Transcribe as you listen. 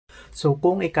So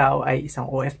kung ikaw ay isang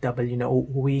OFW na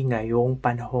uuwi ngayong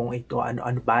panahong ito,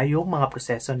 ano-ano ba yung mga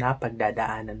proseso na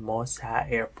pagdadaanan mo sa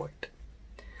airport?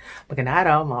 Magandang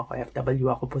araw mga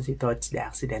OFW, ako po si Tots, the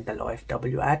Accidental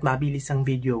OFW, at mabilis ang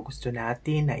video. Gusto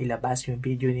natin na ilabas yung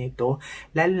video nito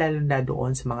lalo na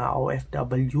doon sa mga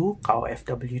OFW,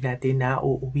 ka-OFW natin na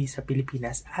uuwi sa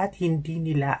Pilipinas at hindi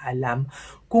nila alam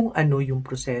kung ano yung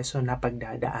proseso na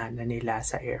pagdadaanan nila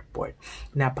sa airport.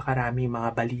 Napakarami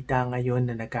mga balita ngayon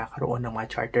na nagkakaroon ng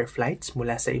mga charter flights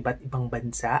mula sa iba't ibang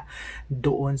bansa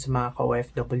doon sa mga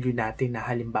ka-OFW natin na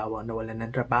halimbawa nawalan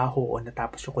ng trabaho o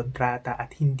natapos yung kontrata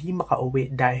at hindi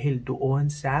makauwi dahil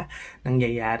doon sa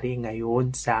nangyayari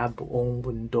ngayon sa buong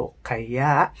mundo.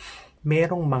 Kaya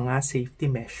merong mga safety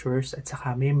measures at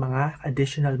saka may mga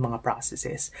additional mga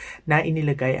processes na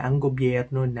inilagay ang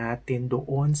gobyerno natin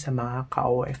doon sa mga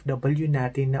ka-OFW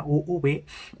natin na uuwi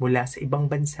mula sa ibang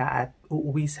bansa at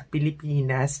uuwi sa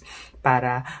Pilipinas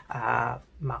para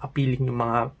makapiling yung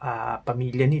mga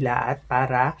pamilya nila at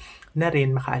para na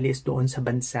rin makaalis doon sa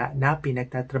bansa na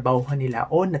pinagtatrabahuhan nila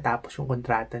o natapos yung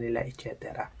kontrata nila,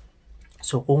 etc.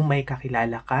 So kung may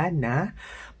kakilala ka na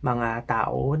mga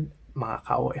tao, mga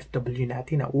ka-OFW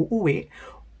natin na uuwi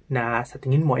na sa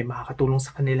tingin mo ay makakatulong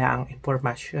sa kanila ang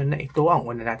impormasyon na ito, ang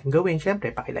una natin gawin,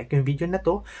 syempre, pakilike yung video na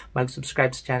to,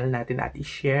 mag-subscribe sa channel natin at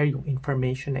i-share yung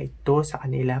information na ito sa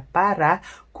kanila para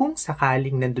kung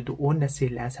sakaling nandoon na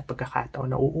sila sa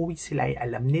pagkakataon na uuwi sila ay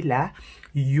alam nila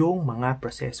yung mga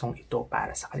prosesong ito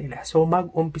para sa kanila. So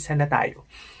mag-umpisa na tayo.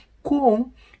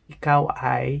 Kung ikaw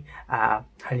ay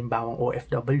halimbawang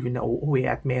OFW na uuwi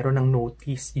at meron ng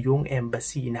notice yung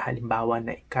embassy na halimbawa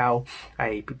na ikaw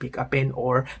ay pipick upin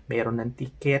or meron ng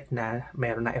ticket na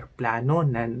meron ng eroplano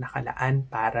na nakalaan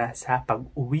para sa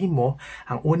pag-uwi mo,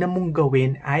 ang una mong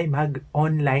gawin ay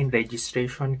mag-online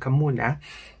registration ka muna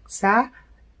sa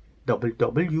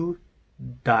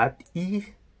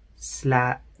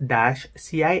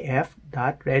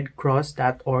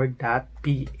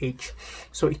www.cif.redcross.org.ph.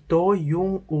 So ito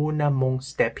yung una mong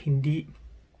step. Hindi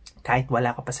kahit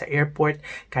wala ka pa sa airport,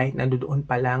 kahit nandoon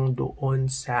pa lang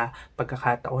doon sa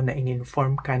pagkakataon na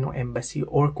in-inform ka ng embassy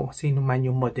or kung sino man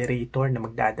yung moderator na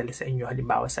magdadala sa inyo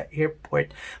halimbawa sa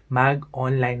airport,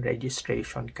 mag-online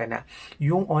registration ka na.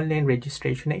 Yung online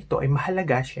registration na ito ay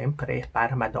mahalaga syempre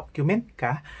para ma-document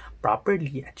ka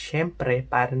properly at syempre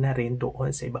para na rin doon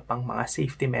sa iba pang mga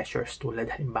safety measures tulad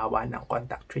halimbawa ng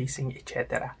contact tracing,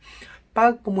 etc.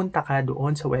 Pag pumunta ka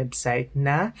doon sa website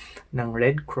ng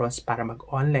Red Cross para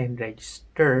mag-online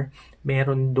register,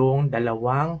 meron dong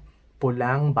dalawang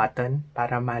pulang button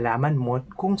para malaman mo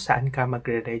kung saan ka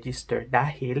magre-register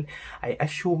dahil I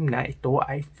assume na ito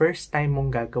ay first time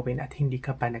mong gagawin at hindi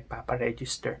ka pa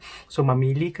nagpapa-register. So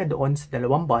mamili ka doon sa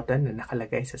dalawang button na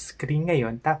nakalagay sa screen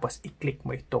ngayon tapos i-click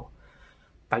mo ito.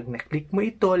 Pag na-click mo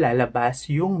ito,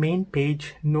 lalabas yung main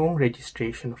page ng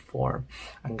registration form.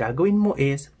 Ang gagawin mo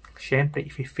is, syempre,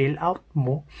 i-fill up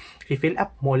mo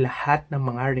lahat ng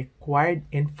mga required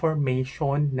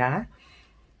information na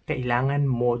kailangan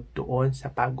mo doon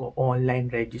sa pag-online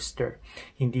register.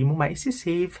 Hindi mo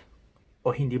maisisave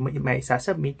o hindi mo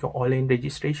maisasubmit yung online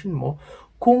registration mo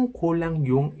kung kulang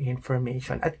yung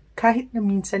information. At kahit na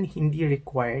minsan hindi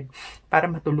required para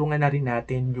matulungan na rin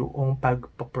natin yung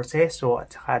pagpaproseso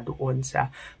at saka doon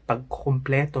sa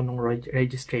pagkumpleto ng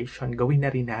registration, gawin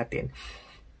na rin natin.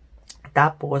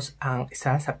 Tapos, ang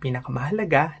isa sa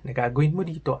pinakamahalaga na gagawin mo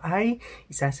dito ay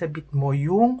isasabit mo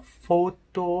yung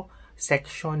photo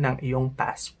section ng iyong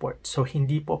passport. So,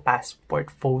 hindi po passport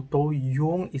photo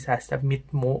yung isasubmit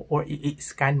mo or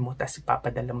i-scan mo tapos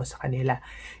ipapadala mo sa kanila.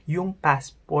 Yung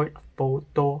passport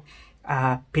photo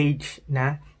page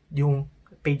na yung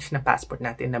page na passport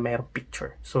natin na mayroong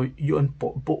picture. So, yun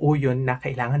po, buo yun na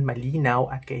kailangan malinaw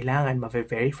at kailangan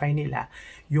ma-verify nila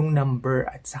yung number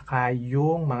at saka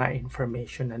yung mga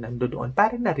information na nandoon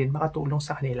para na rin makatulong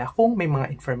sa kanila kung may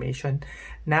mga information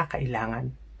na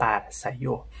kailangan para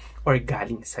sa'yo or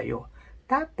galing sa'yo.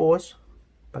 Tapos,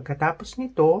 pagkatapos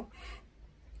nito,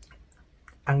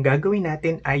 ang gagawin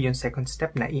natin ay yung second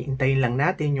step na iintayin lang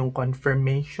natin yung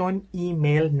confirmation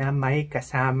email na may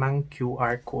kasamang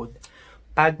QR code.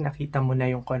 Pag nakita mo na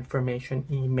yung confirmation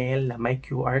email na may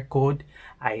QR code,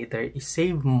 either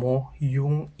i-save mo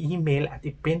yung email at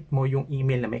i-print mo yung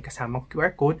email na may kasamang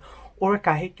QR code or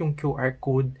kahit yung QR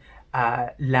code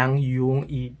lang yung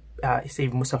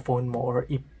i-save mo sa phone mo or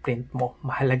i-print mo.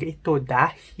 Mahalaga ito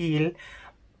dahil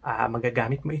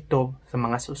magagamit mo ito sa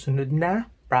mga susunod na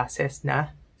process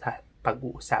na sa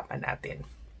pag-uusapan natin.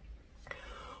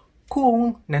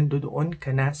 Kung nandoon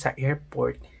ka na sa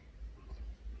airport,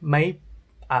 may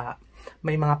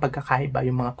mga pagkakaiba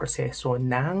yung mga proseso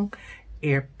ng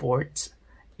airports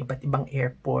iba't ibang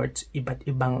airports, iba't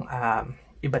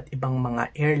ibang mga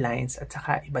airlines, at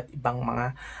saka iba't ibang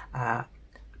mga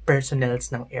personnels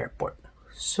ng airport.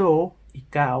 So,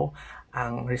 ikaw,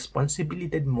 ang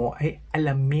responsibilidad mo ay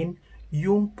alamin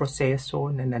yung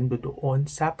proseso na nandoon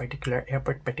sa particular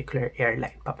airport, particular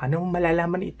airline. Paano mo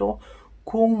malalaman ito?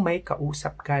 Kung may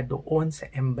kausap ka doon sa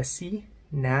embassy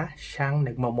na siyang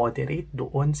nagmamoderate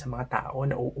doon sa mga tao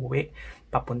na uuwi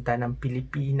papunta ng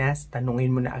Pilipinas,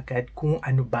 tanungin mo na agad kung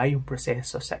ano ba yung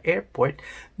proseso sa airport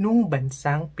nung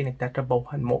bansang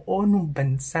pinagtatrabahuhan mo o nung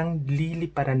bansang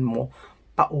liliparan mo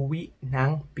pauwi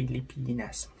ng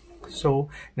Pilipinas. So,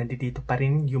 nandito pa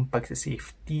rin yung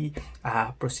pagsasafety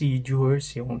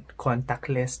procedures, yung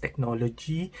contactless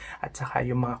technology, at saka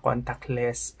yung mga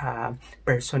contactless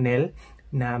personnel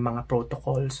na mga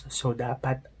protocols. So,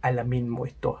 dapat alamin mo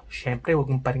ito. Siyempre, huwag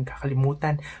mo pa rin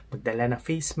kakalimutan magdala ng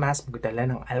face mask, magdala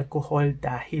ng alcohol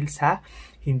dahil sa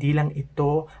hindi lang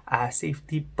ito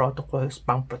safety protocols,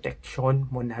 pang protection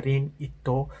mo na rin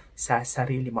ito sa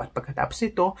sarili mo. At pagkatapos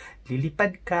ito,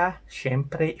 lilipad ka,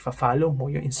 siyempre, ifa-follow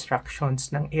mo yung instructions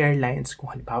ng airlines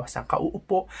kung halimbawa saan ka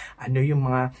uupo, ano yung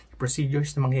mga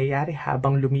procedures na mangyayari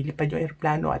habang lumilipad yung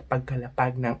aeroplano at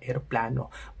pagkalapag ng aeroplano.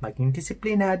 Maging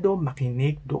disiplinado,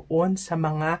 makinig doon sa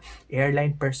mga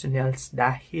airline personnels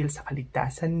dahil sa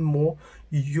kaligtasan mo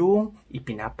yung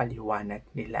ipinapaliwanag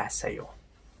nila sa'yo.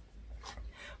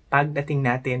 Pagdating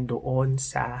natin doon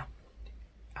sa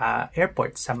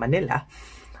airport sa Manila,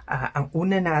 ang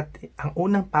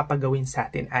unang papagawin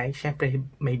sa atin ay syempre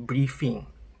may briefing.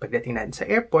 Pagdating natin sa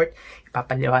airport,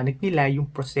 ipapaliwanag nila yung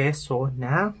proseso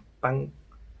na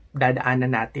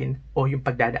pagdadaanan natin o yung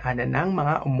pagdadaanan ng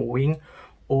mga umuwing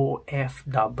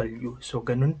OFW. So,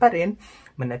 ganun pa rin,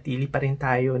 manatili pa rin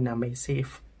tayo na may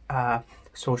safe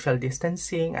social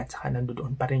distancing at saka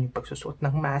nandoon pa rin yung pagsusuot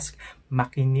ng mask,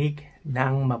 makinig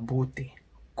ng mabuti.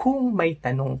 Kung may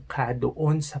tanong ka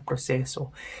doon sa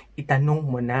proseso, itanong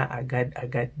mo na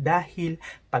agad-agad dahil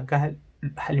pag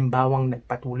halimbawang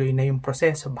nagpatuloy na yung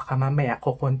proseso, baka mamaya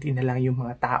kukunti na lang yung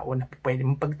mga tao na pwede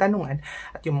mong pagtanungan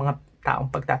at yung mga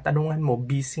taong pagtatanungan mo,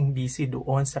 busy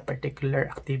doon sa particular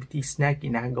activities na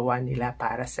ginagawa nila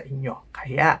para sa inyo.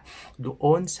 Kaya,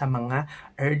 doon sa mga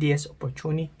earliest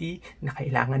opportunity na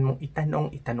kailangan mong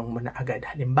itanong mo na agad.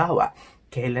 Halimbawa,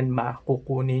 kailan ba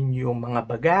kukunin yung mga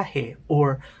bagahe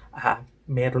or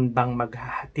meron bang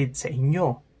maghahatid sa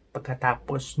inyo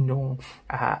pagkatapos nung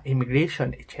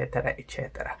immigration, etc.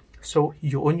 etc. So,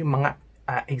 yun yung mga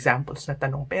examples na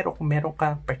tanong. Pero kung meron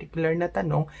ka particular na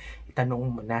tanong, itanong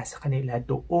mo na sa kanila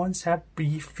doon sa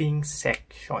briefing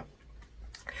section.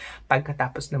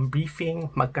 Pagkatapos ng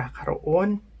briefing,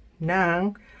 magkakaroon ng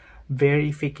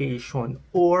verification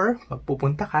or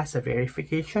magpupunta ka sa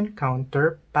verification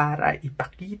counter para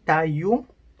ipakita yung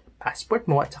passport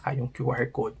mo at saka yung QR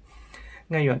code.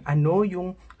 Ngayon, ano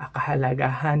yung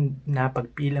kahalagahan na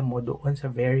pagpila mo doon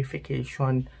sa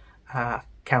verification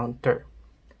counter?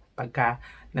 Pagka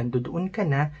nandoon ka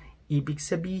na, ibig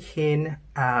sabihin,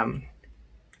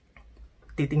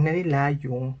 titingnan nila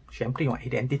syempre yung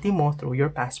identity mo through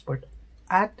your passport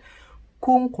at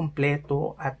kung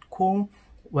kumpleto at kung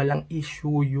walang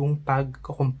issue yung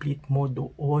pag-complete mo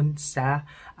doon sa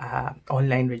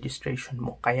online registration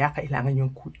mo. Kaya kailangan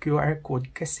yung QR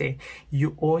code kasi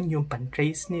yun yung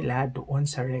pan-trace nila doon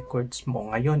sa records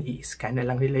mo. Ngayon, i-scan na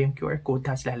lang nila yung QR code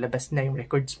tapos lalabas na yung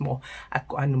records mo at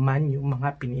kung ano man yung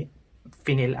mga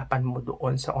finilapan mo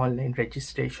doon sa online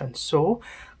registration. So,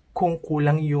 kung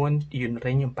kulang yun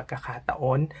rin yung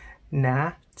pagkakataon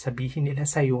na sabihin nila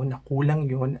sa'yo na kulang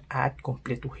yun at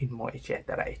kumpletuhin mo,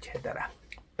 etc. etc.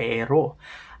 Pero,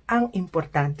 ang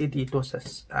importante dito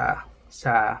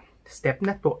sa step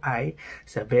na to ay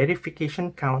sa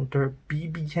verification counter,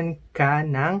 bibigyan ka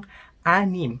ng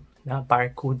 6 na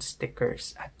barcode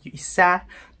stickers. At yung isa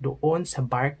doon sa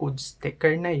barcode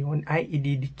sticker na yun ay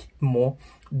ididikit mo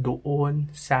doon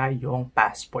sa yung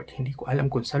passport. Hindi ko alam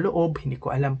kung sa loob, hindi ko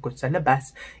alam kung sa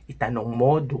labas. Itanong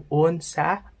mo doon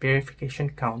sa verification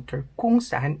counter kung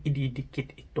saan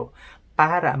ididikit ito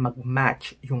para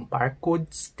mag-match yung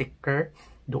barcode sticker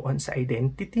doon sa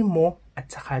identity mo at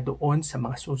saka doon sa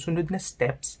mga susunod na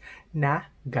steps na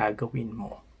gagawin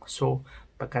mo. So,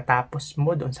 pagkatapos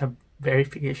mo doon sa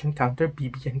verification counter,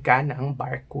 bibigyan ka ng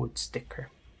barcode sticker.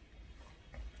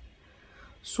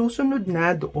 Susunod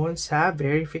na doon sa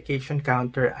verification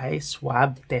counter ay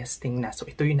swab testing na. So,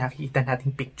 ito yung nakikita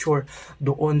nating picture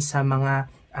doon sa mga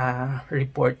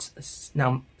reports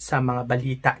sa mga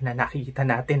balita na nakikita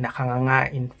natin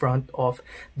nakanganga in front of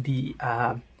the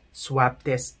swab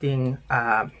testing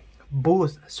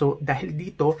booth. So, dahil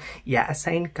dito,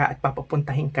 i-assign ka at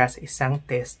papapuntahin ka sa isang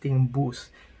testing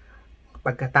booth.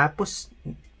 Pagkatapos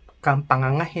kang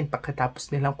pangangahin,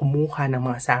 pagkatapos nilang kumuha ng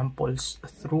mga samples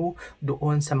through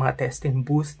doon sa mga testing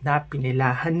booth na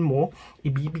pinilahan mo,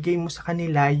 ibibigay mo sa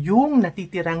kanila yung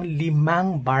natitirang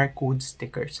 5 barcode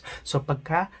stickers. So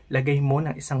pagka lagay mo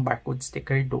ng isang barcode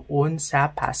sticker doon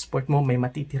sa passport mo, may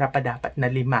matitira pa dapat na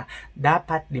 5.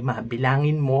 Dapat 5.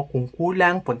 Bilangin mo, kung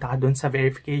kulang, punta ka doon sa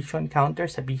verification counter,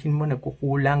 sabihin mo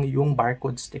nagkukulang yung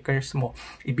barcode stickers mo.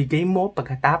 Ibigay mo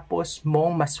pagkatapos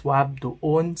mong maswab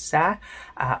doon sa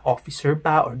officer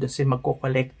ba or doon sa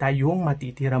magkokolekta yung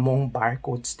matitira mong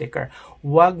barcode sticker.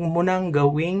 Huwag mo nang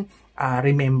gawing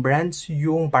remembrance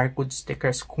yung barcode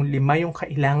stickers. Kung 5 yung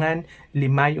kailangan,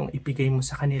 5 yung ibigay mo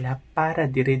sa kanila para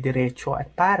dire-diretso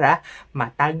at para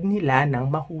matag nila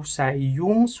ng mahusay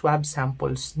yung swab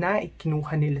samples na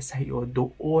ikinuha nila sa iyo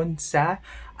doon sa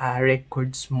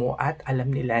records mo at alam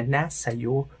nila na sa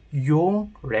iyo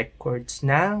yung records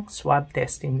ng swab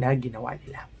testing na ginawa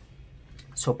nila.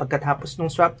 So, pagkatapos ng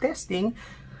swab testing,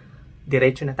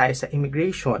 diretso na tayo sa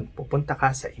immigration. Pupunta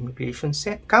ka sa immigration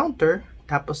counter,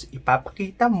 tapos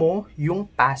ipapakita mo yung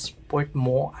passport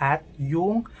mo at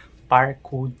yung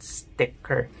barcode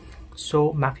sticker.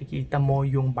 So, makikita mo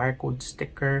yung barcode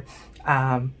sticker.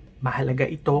 Mahalaga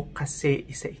ito kasi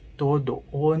isa ito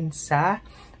doon sa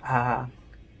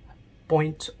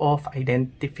points of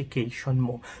identification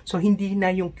mo. So, hindi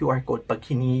na yung QR code. Pag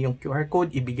hiningi yung QR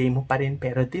code, ibigay mo pa rin.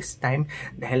 Pero this time,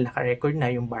 dahil naka-record na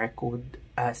yung barcode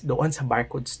doon sa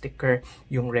barcode sticker,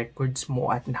 yung records mo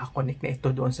at nakakonect na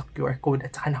ito doon sa QR code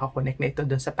at saka nakakonect na ito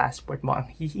doon sa passport mo. Ang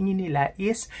hihingi nila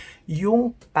is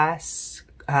yung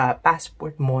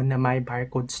passport mo na may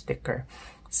barcode sticker.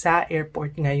 Sa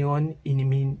airport ngayon,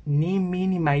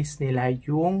 ni-minimize nila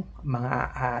yung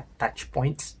mga touch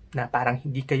points na parang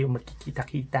hindi kayo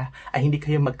magkikita-kita, hindi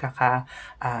kayo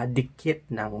magkakadikit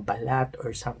ng balat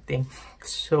or something.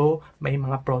 So, may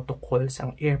mga protocols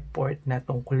ang airport na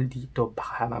tungkol dito.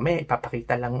 Baka mamaya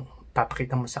papakita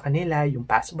mo sa kanila yung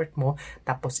passport mo,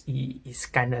 tapos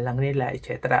i-scan na lang nila,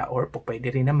 etc. Or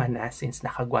pwede rin naman na since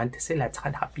nakagwante sila at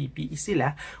saka naka-PPE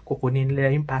sila, kukunin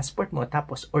nila yung passport mo,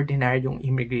 tapos ordinaryong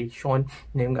immigration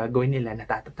na yung gagawin nila,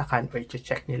 natatatakan or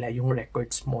i-check nila yung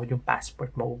records mo, yung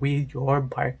passport mo with your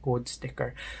barcode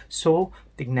sticker. So,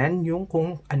 tignan yung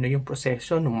kung ano yung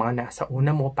proseso ng mga nasa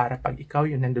una mo para pag ikaw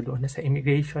yung nandoon na sa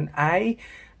immigration ay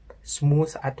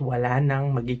smooth at wala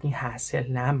nang magiging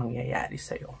hassle na mangyayari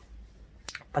sa'yo.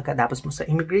 Pagkatapos mo sa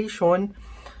immigration,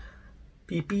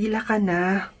 pipila ka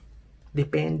na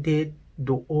depende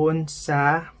doon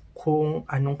sa kung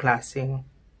anong klaseng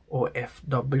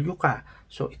OFW ka.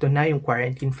 So, ito na yung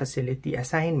quarantine facility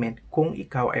assignment. Kung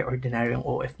ikaw ay ordinaryong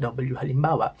OFW,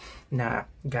 halimbawa,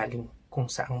 na galing kung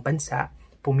saang bansa,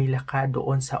 pumila ka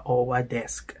doon sa OWA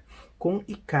desk. Kung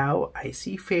ikaw ay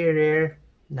seafarer,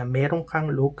 na meron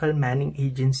kang local manning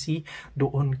agency,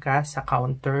 doon ka sa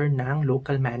counter ng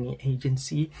local manning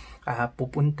agency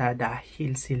pupunta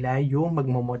dahil sila yung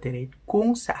magmo-moderate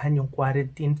kung saan yung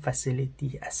quarantine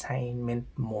facility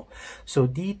assignment mo. So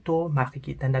dito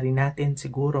makikita na rin natin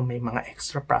siguro may mga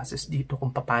extra process dito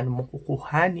kung paano mo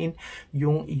kukuhanin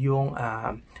yung iyong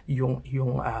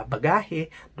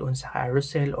bagahe doon sa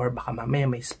carousel, or baka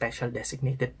mamaya may special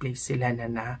designated place sila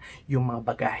na yung mga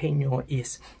bagahe nyo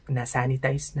is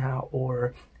na-sanitize na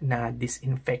or na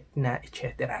disinfect na,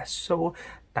 etc. So,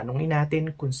 tanungin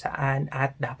natin kung saan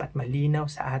at dapat malinaw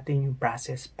sa atin yung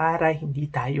process para hindi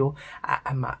tayo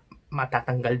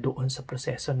matatanggal doon sa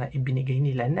proseso na ibinigay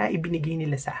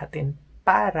nila sa atin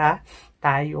para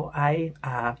tayo ay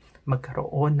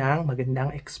magkaroon ng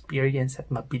magandang experience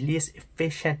at mabilis,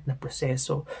 efficient na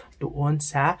proseso doon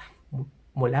sa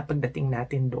mula pagdating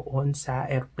natin doon sa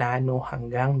aeroplano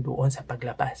hanggang doon sa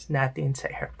paglabas natin sa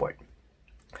airport.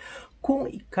 Kung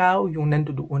ikaw yung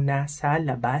nandoon na sa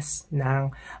labas ng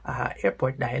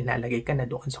airport dahil nalagay ka na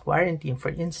doon sa quarantine,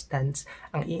 for instance,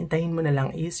 ang iintayin mo na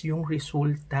lang is yung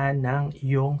resulta ng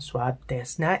iyong swab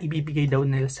test na ibibigay daw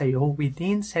nila sa iyo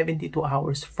within 72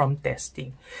 hours from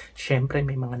testing. Syempre,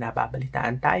 may mga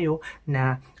nababalitaan tayo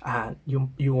na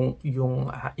yung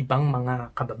ibang mga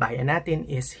kababayan natin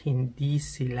is hindi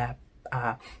sila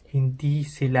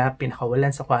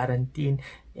pinakawalan sa quarantine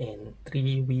in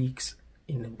 3 weeks,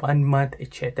 in 1 month,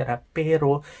 etc.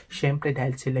 Pero, syempre,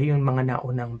 dahil sila yung mga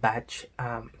naunang batch,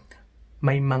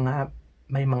 may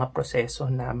mga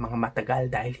proseso na mga matagal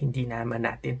dahil hindi naman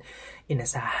natin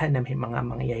inasahan na may mga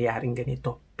mangyayaring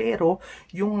ganito. Pero,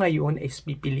 yung ngayon is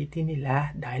pipilitin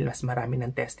nila dahil mas marami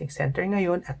ng testing center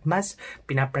ngayon at mas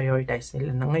pinaprioritize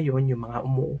nila na ngayon yung mga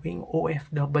umuuwing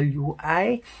OFW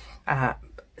ay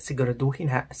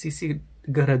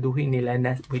siguraduhin nila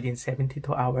na within 72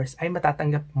 hours ay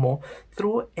matatanggap mo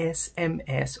through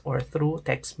SMS or through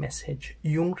text message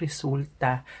yung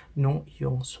resulta ng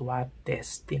iyong swab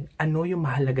testing. Ano yung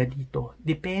mahalaga dito?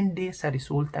 Depende sa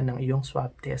resulta ng iyong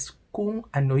swab test kung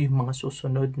ano yung mga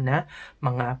susunod na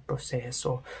mga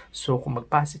proseso. So kung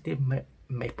mag-positive,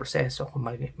 may proseso. Kung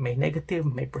may negative,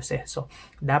 may proseso.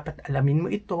 Dapat alamin mo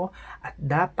ito at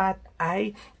dapat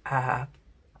ay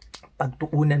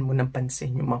pagtuunan mo ng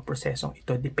pansin yung mga prosesong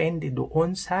ito. Depende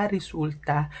doon sa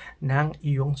resulta ng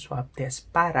iyong swab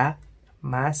test para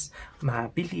mas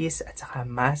mabilis at saka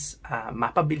mas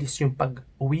mapabilis yung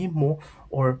pag-uwi mo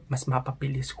or mas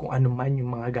mapabilis kung ano man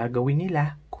yung mga gagawin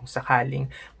nila kung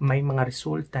sakaling may mga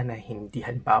resulta na hindi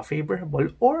halimbawa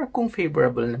favorable or kung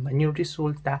favorable naman yung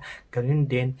resulta, ganun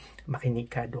din makinig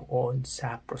ka doon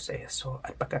sa proseso.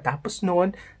 At pagkatapos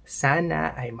noon,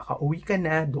 sana ay makauwi ka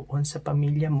na doon sa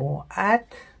pamilya mo at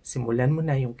simulan mo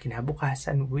na yung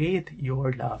kinabukasan with your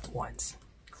loved ones.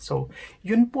 So,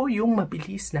 yun po yung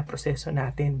mabilis na proseso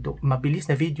natin, mabilis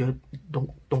na video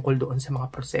tungkol doon sa mga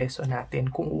proseso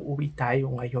natin kung uuwi tayo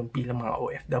ngayon bilang mga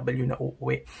OFW na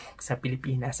uuwi sa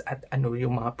Pilipinas at ano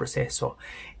yung mga proseso.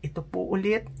 Ito po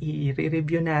ulit,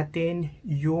 i-review natin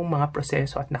yung mga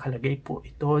proseso at nakalagay po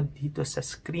ito dito sa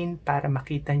screen para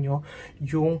makita nyo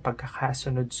yung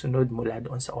pagkakasunod-sunod mula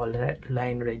doon sa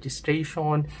online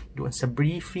registration, doon sa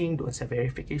briefing, doon sa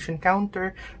verification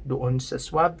counter, doon sa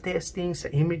swab testing, sa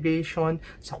immigration,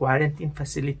 sa quarantine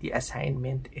facility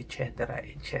assignment, etc.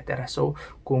 etc. So,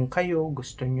 kung kayo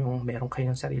gusto nyo, meron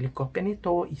kayong sariling kopya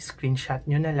nito, i-screenshot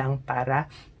nyo na lang para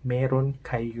meron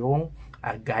kayong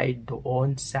guide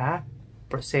doon sa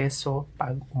proseso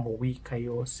pag umuwi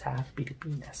kayo sa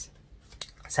Pilipinas.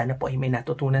 Sana po ay may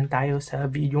natutunan tayo sa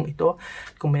video ito.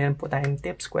 Kung meron po tayong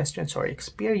tips, questions, or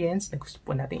experience na gusto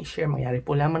po natin i-share, mangyari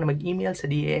po lamang na mag-email sa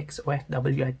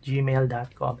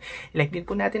daxofw@gmail.com. I-like din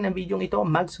po natin ang video ito,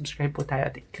 mag-subscribe po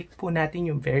tayo at i-click po natin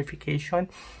yung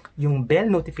verification, yung bell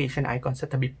notification icon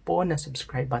sa tabi po ng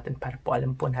subscribe button para po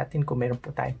alam po natin kung meron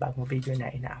po tayong bagong video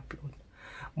na ina-upload.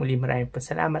 Muli maraming po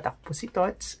salamat. Ako po si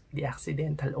Tots, the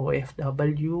Accidental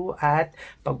OFW, at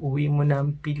pag-uwi mo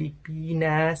ng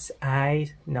Pilipinas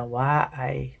ay nawa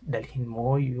ay dalhin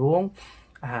mo yung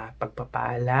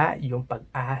pagpapala, yung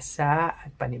pag-asa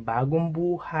at panibagong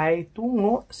buhay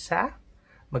tungo sa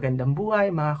magandang buhay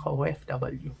mga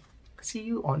ka-OFW. See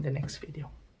you on the next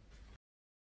video.